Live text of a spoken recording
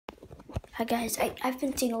Hi guys, I've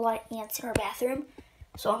been seeing a lot of ants in our bathroom,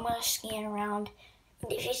 so I'm gonna scan around.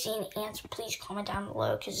 And if you see any ants, please comment down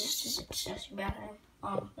below because this is a disgusting bathroom.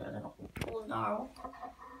 They're gonna pull gnarl.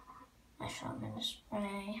 I shot them in the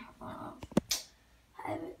spray. I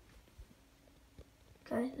haven't.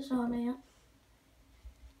 Okay, this is an ant.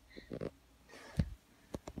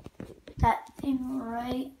 That thing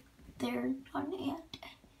right there on an ant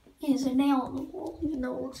is a nail in the wall, even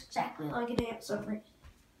though it looks exactly like an ant for some reason.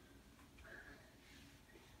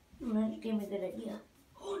 That gave me a good idea.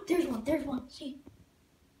 Oh, there's one, see?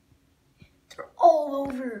 They're all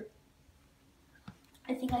over.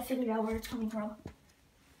 I think I figured out where it's coming from.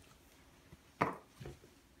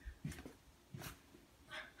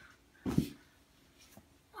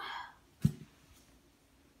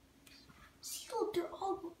 See, look, they're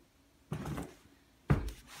all...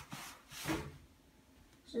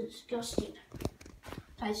 This is disgusting.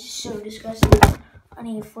 Guys, this is so disgusting. I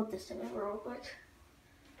need to flip this thing over real quick.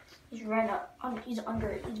 He's right up. He's under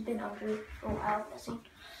it. He's been under it for a while, I think.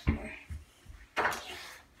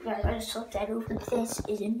 Guys, I just flipped that over. This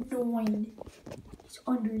is annoying. He's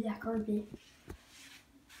under that carpet.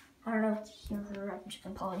 I don't know if it's here for I'm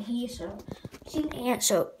just calling he, so see an ant.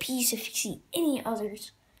 So peace. If you see any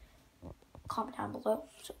others, comment down below.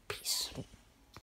 So peace.